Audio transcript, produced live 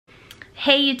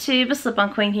Hey YouTube, it's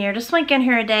Slip-On Queen here. Just swing in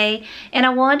here today, and I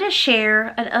wanted to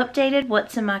share an updated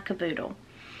what's in my caboodle.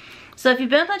 So if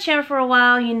you've been on my channel for a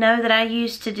while, you know that I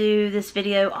used to do this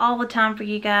video all the time for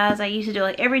you guys. I used to do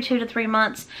like every 2 to 3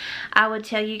 months. I would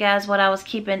tell you guys what I was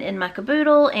keeping in my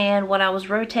caboodle and what I was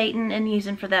rotating and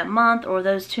using for that month or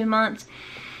those 2 months.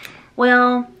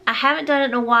 Well, I haven't done it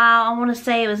in a while. I want to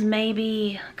say it was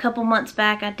maybe a couple months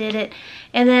back I did it.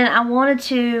 And then I wanted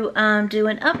to do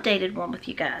an updated one with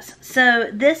you guys. So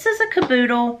this is a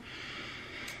caboodle.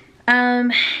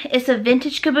 It's a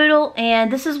vintage caboodle,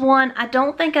 and this is one I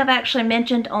don't think I've actually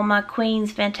mentioned on my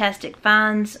Queen's Fantastic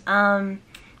Finds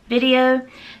video.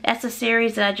 That's a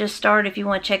series that I just started. If you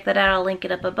want to check that out, I'll link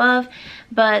it up above.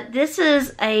 But this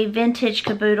is a vintage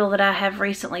caboodle that I have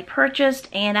recently purchased,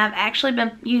 and I've actually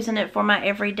been using it for my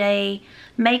everyday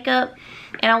makeup.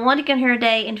 And I want to come here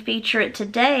today and feature it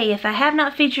today. If I have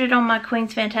not featured it on my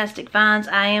Queen's Fantastic Finds,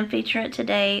 I am featuring it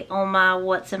today on my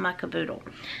What's in My Caboodle.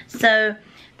 So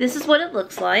this is what it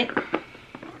looks like.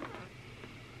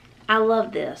 I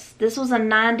love this. This was a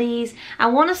 90s, I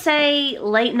want to say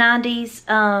late 90s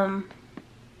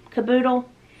caboodle.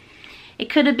 It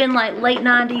could have been like late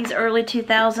 90s, early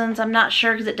 2000s. I'm not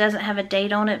sure because it doesn't have a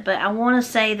date on it, but I want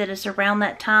to say that it's around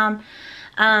that time.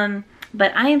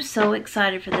 But I am so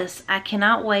excited for this. I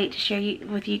cannot wait to share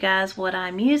with you guys what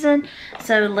I'm using.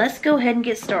 So let's go ahead and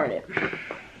get started.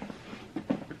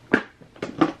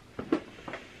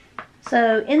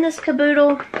 So in this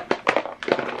caboodle,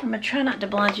 I'm going to try not to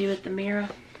blind you with the mirror.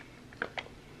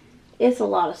 It's a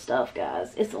lot of stuff,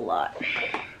 guys. It's a lot.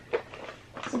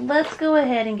 So let's go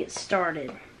ahead and get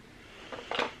started.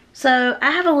 So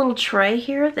I have a little tray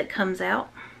here that comes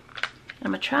out.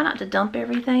 I'm going to try not to dump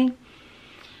everything.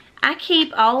 I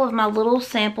keep all of my little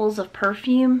samples of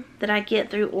perfume that I get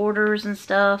through orders and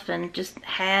stuff and just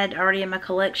had already in my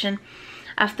collection.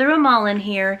 I threw them all in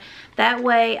here. That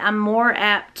way I'm more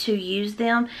apt to use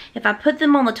them. If I put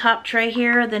them on the top tray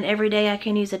here, then every day I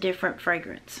can use a different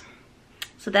fragrance.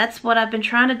 So that's what I've been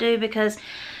trying to do, because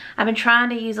I've been trying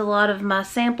to use a lot of my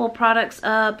sample products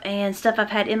up and stuff I've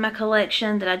had in my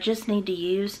collection that I just need to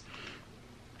use.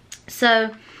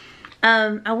 So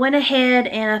I went ahead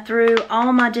and I threw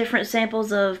all my different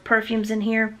samples of perfumes in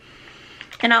here.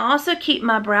 And I also keep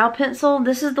my brow pencil.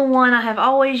 This is the one I have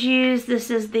always used.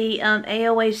 This is the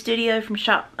AOA Studio from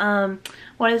Shop,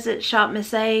 what is it? Shop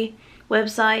Miss A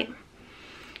website.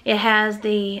 It has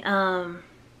the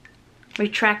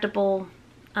retractable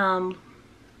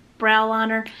brow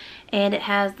liner, and it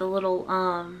has the little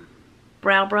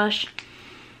brow brush.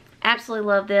 Absolutely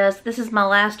love this. This is my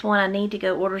last one. I need to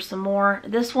go order some more.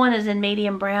 This one is in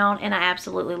medium brown, and I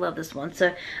absolutely love this one.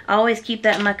 So I always keep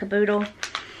that in my caboodle.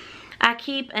 I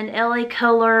keep an LA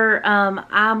Color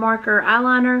eye marker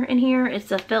eyeliner in here.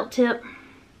 It's a felt tip.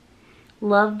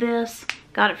 Love this.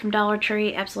 Got it from Dollar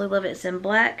Tree. Absolutely love it. It's in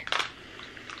black.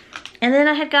 And then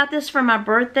I had got this for my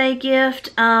birthday gift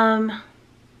from,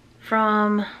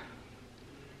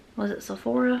 was it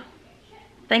Sephora?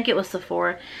 I think it was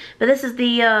Sephora. But this is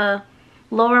the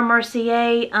Laura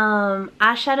Mercier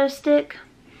eyeshadow stick.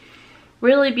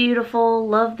 Really beautiful.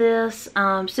 Love this.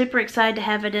 Super excited to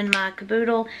have it in my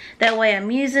caboodle. That way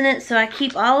I'm using it. So I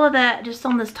keep all of that just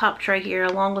on this top tray here,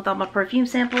 along with all my perfume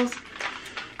samples.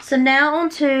 So now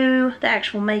on to the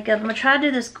actual makeup. I'm going to try to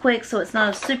do this quick so it's not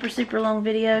a super long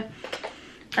video.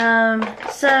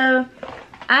 So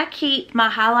I keep my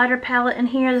highlighter palette in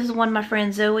here. This is one my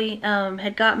friend Zoe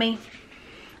had got me.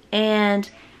 And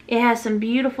it has some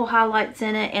beautiful highlights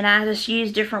in it. And I just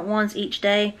use different ones each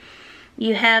day.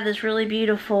 You have this really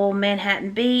beautiful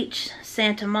Manhattan Beach,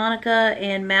 Santa Monica,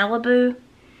 and Malibu.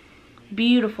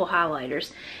 Beautiful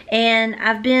highlighters. And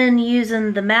I've been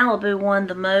using the Malibu one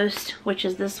the most, which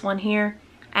is this one here.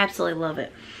 Absolutely love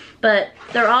it. But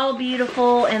they're all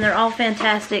beautiful and they're all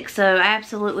fantastic, so I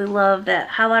absolutely love that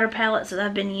highlighter palette, so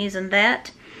I've been using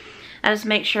that. I just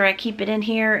make sure I keep it in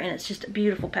here, and it's just a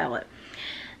beautiful palette.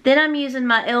 Then I'm using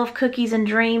my e.l.f. Cookies and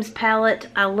Dreams palette.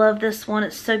 I love this one.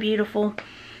 It's so beautiful.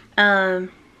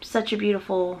 Such a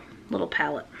beautiful little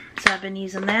palette. So I've been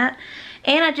using that.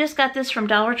 And I just got this from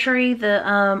Dollar Tree, the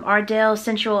Ardell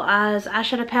Sensual Eyes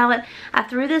eyeshadow palette. I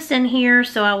threw this in here,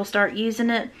 so I will start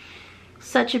using it.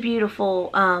 Such a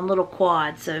beautiful little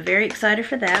quad, so very excited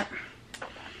for that.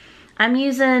 I'm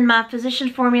using my Physician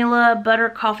Formula Butter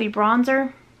Coffee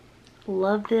Bronzer.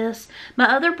 Love this. My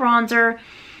other bronzer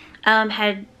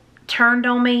had turned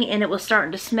on me, and it was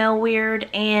starting to smell weird,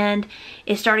 and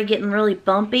it started getting really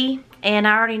bumpy, and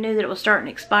I already knew that it was starting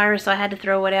to expire, so I had to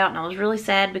throw it out, and I was really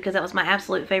sad because that was my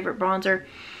absolute favorite bronzer.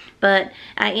 But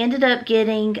I ended up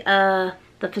getting the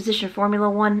Physician Formula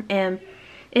one, and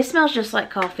It smells just like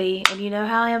coffee, and you know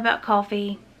how I am about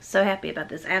coffee. So happy about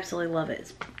this. Absolutely love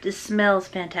it. This smells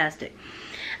fantastic.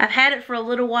 I've had it for a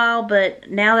little while, but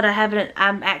now that I have it,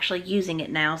 I'm actually using it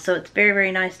now. So it's very,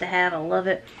 very nice to have. I love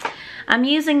it. I'm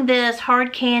using this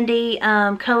Hard Candy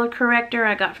color corrector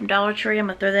I got from Dollar Tree. I'm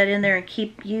going to throw that in there and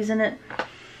keep using it.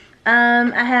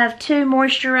 I have 2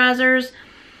 moisturizers.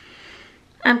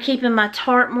 I'm keeping my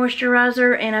Tarte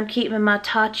moisturizer, and I'm keeping my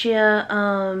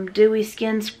Tatcha Dewy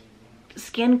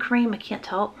Skin Cream. I can't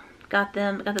talk. Got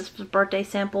this for birthday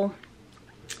sample.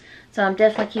 So I'm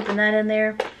definitely keeping that in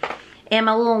there. And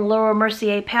my little Laura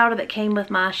Mercier powder that came with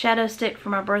my shadow stick for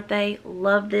my birthday.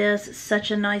 Love this. It's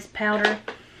such a nice powder.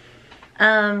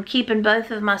 Keeping both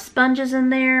of my sponges in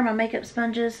there, my makeup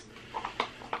sponges.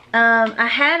 I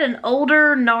had an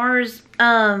older NARS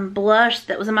blush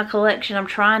that was in my collection. I'm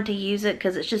trying to use it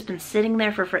because it's just been sitting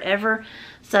there for forever.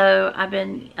 So I've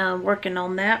been working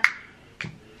on that.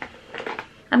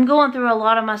 I'm going through a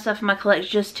lot of my stuff in my collection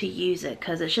just to use it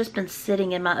because it's just been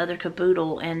sitting in my other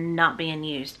caboodle and not being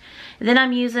used. And then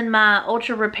I'm using my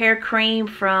Ultra Repair Cream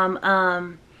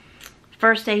from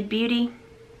First Aid Beauty.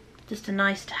 Just a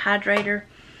nice hydrator.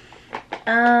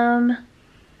 And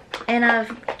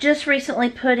I've just recently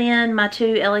put in my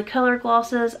 2 LA Color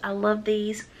glosses. I love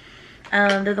these.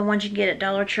 They're the ones you can get at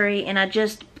Dollar Tree. And I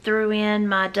just threw in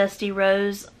my Dusty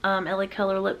Rose LA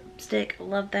Color lipstick. I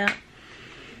love that.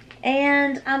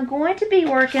 And I'm going to be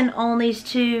working on these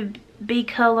 2 B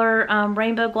Color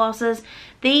rainbow glosses.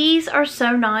 These are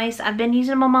so nice. I've been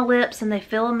using them on my lips and they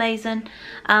feel amazing.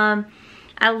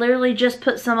 I literally just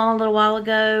put some on a little while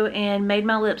ago and made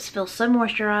my lips feel so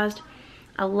moisturized.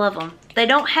 I love them. They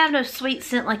don't have no sweet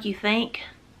scent like you think.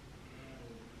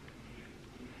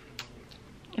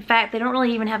 In fact, they don't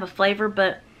really even have a flavor,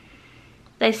 but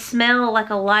they smell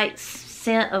like a light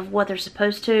scent of what they're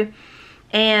supposed to.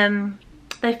 And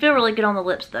they feel really good on the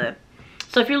lips though.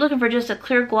 So if you're looking for just a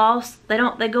clear gloss, they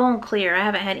go on clear. I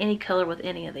haven't had any color with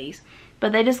any of these,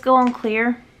 but they just go on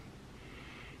clear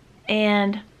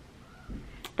and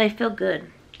they feel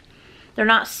good. They're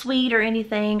not sweet or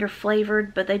anything or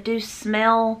flavored, but they do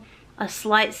smell a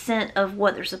slight scent of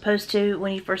what they're supposed to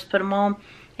when you first put them on,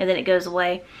 and then it goes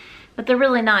away. But they're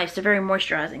really nice. They're very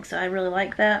moisturizing, so I really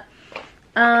like that.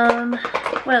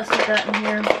 What else have I got in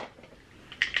here?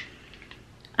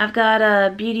 I've got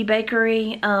a Beauty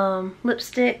Bakery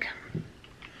lipstick.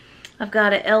 I've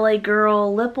got a LA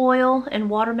Girl lip oil in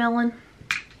watermelon.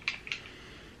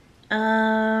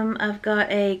 I've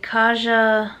got a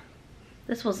Kaja,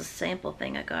 this was a sample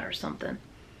thing I got or something.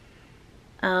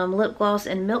 Lip gloss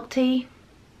in milk tea.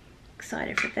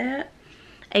 Excited for that.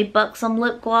 A Buxom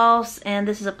lip gloss, and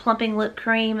this is a plumping lip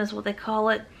cream is what they call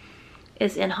it.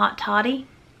 It's in Hot Toddy.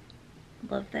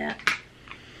 Love that.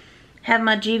 Have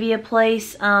my Juvia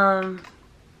Place, what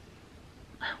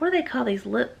do they call these?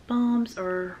 Lip balms,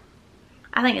 or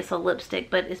I think it's a lipstick,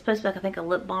 but it's supposed to be like, I think, a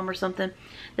lip balm or something.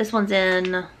 This one's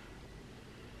in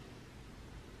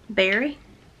Berry.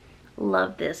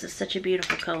 Love this. It's such a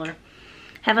beautiful color.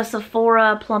 Have a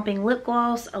Sephora plumping lip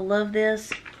gloss. I love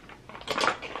this.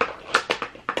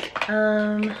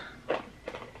 Have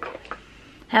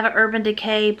an Urban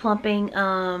Decay plumping,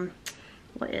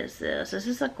 what is this? Is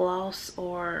this a gloss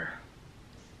or...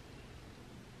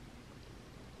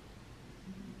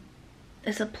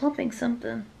 It's a plumping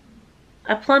something.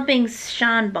 A plumping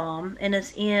shine balm, and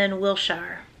it's in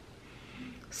Wilshire.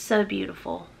 So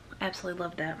beautiful. Absolutely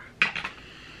love that.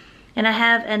 And I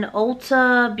have an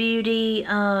Ulta Beauty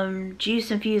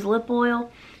juice infused lip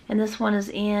oil, and this one is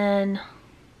in,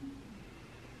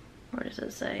 where does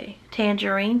it say?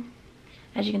 Tangerine.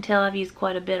 As you can tell, I've used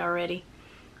quite a bit already.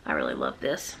 I really love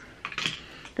this.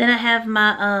 Then I have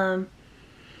my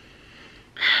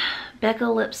Becca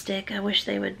lipstick. I wish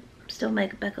they would still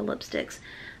make Becca lipsticks.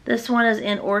 This one is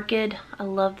in Orchid. I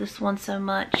love this one so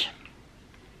much.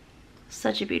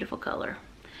 Such a beautiful color.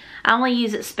 I only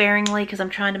use it sparingly because I'm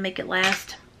trying to make it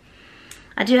last.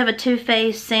 I do have a Too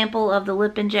Faced sample of the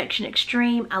Lip Injection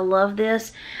Extreme. I love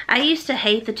this. I used to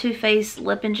hate the Too Faced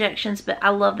lip injections, but I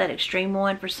love that Extreme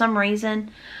one. For some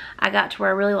reason, I got to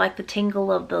where I really like the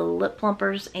tingle of the lip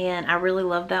plumpers, and I really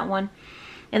love that one.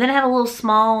 And then I have a little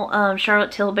small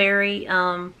Charlotte Tilbury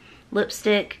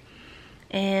lipstick.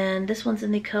 And this one's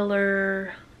in the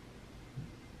color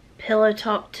Pillow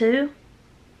Talk 2.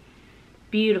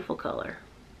 Beautiful color.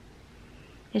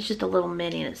 It's just a little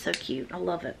mini and it's so cute. I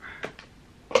love it.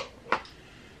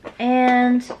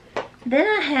 And then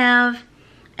I have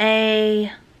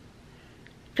a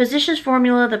Physicians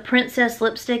Formula, the Princess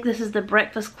Lipstick. This is the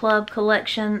Breakfast Club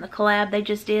collection, the collab they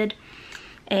just did.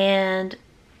 And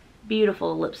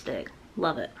beautiful lipstick.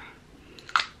 Love it.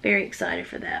 Very excited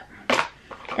for that.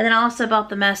 And then I also bought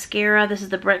the mascara. This is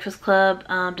the Breakfast Club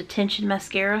Detention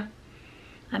Mascara.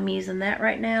 I'm using that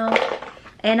right now.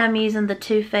 And I'm using the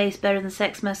Too Faced Better Than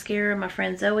Sex Mascara my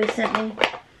friend Zoe sent me.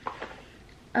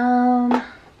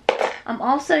 I'm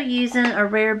also using a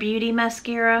Rare Beauty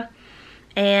mascara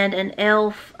and an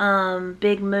e.l.f.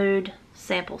 Big Mood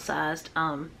sample sized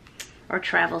or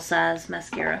travel size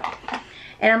mascara.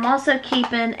 And I'm also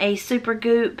keeping a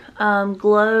Supergoop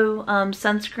Glow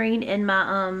sunscreen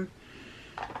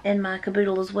in my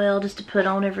Caboodle as well, just to put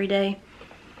on every day.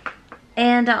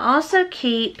 And I also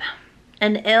keep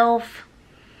an e.l.f.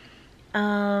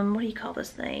 What do you call this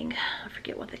thing? I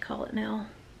forget what they call it now.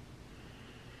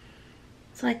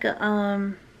 It's like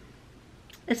a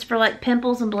it's for like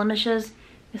pimples and blemishes.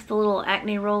 It's the little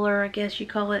acne roller, I guess you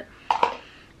call it.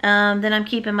 Then I'm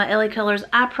keeping my LA Colors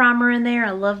eye primer in there.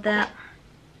 I love that.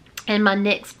 And my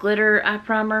NYX glitter eye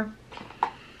primer.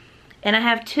 And I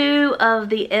have 2 of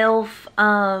the e.l.f.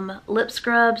 lip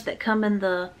scrubs that come in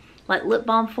the like lip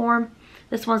balm form.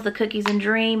 This one's the Cookies and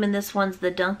Dream, and this one's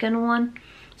the Dunkin' one.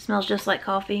 Smells just like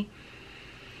coffee.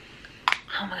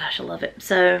 Oh my gosh, I love it.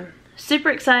 So super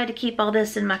excited to keep all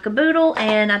this in my Caboodle,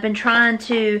 and I've been trying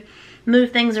to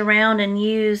move things around and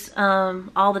use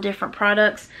all the different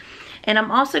products. And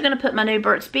I'm also going to put my new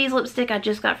Burt's Bees lipstick I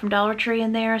just got from Dollar Tree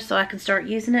in there so I can start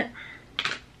using it.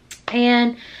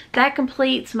 And that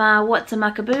completes my What's in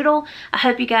My Caboodle. I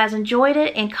hope you guys enjoyed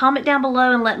it, and comment down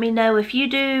below and let me know if you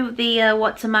do the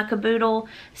What's in My Caboodle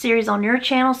series on your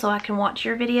channel so I can watch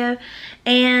your video.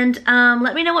 And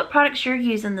let me know what products you're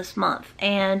using this month.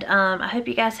 And I hope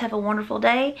you guys have a wonderful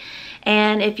day.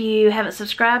 And if you haven't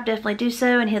subscribed, definitely do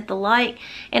so and hit the like.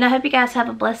 And I hope you guys have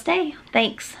a blessed day.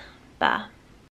 Thanks. Bye.